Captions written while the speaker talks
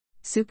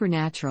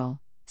Supernatural,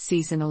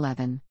 Season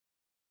 11.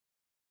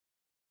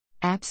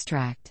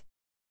 Abstract.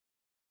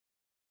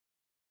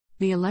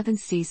 The 11th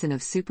season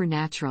of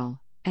Supernatural,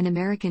 an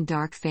American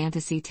dark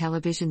fantasy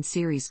television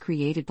series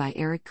created by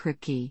Eric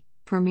Kripke,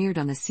 premiered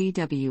on the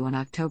CW on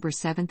October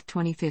 7,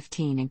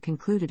 2015 and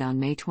concluded on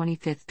May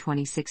 25,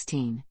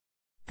 2016.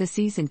 The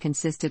season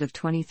consisted of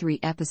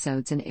 23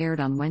 episodes and aired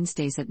on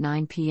Wednesdays at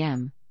 9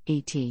 p.m.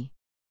 ET.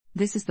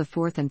 This is the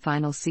fourth and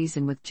final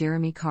season with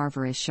Jeremy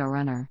Carver as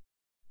showrunner.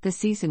 The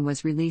season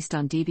was released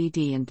on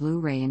DVD and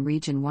Blu-ray in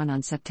Region 1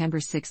 on September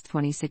 6,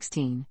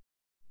 2016.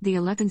 The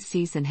 11th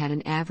season had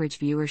an average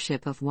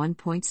viewership of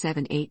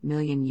 1.78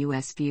 million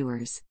U.S.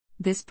 viewers.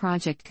 This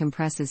project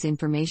compresses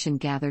information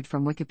gathered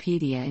from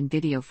Wikipedia in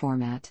video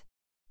format.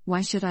 Why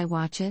should I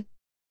watch it?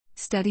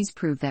 Studies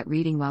prove that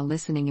reading while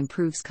listening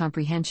improves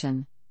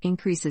comprehension,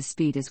 increases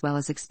speed as well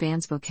as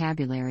expands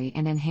vocabulary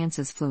and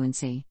enhances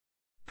fluency.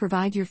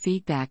 Provide your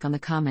feedback on the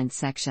comments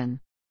section.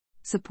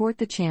 Support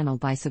the channel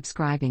by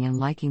subscribing and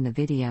liking the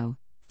video.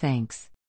 Thanks.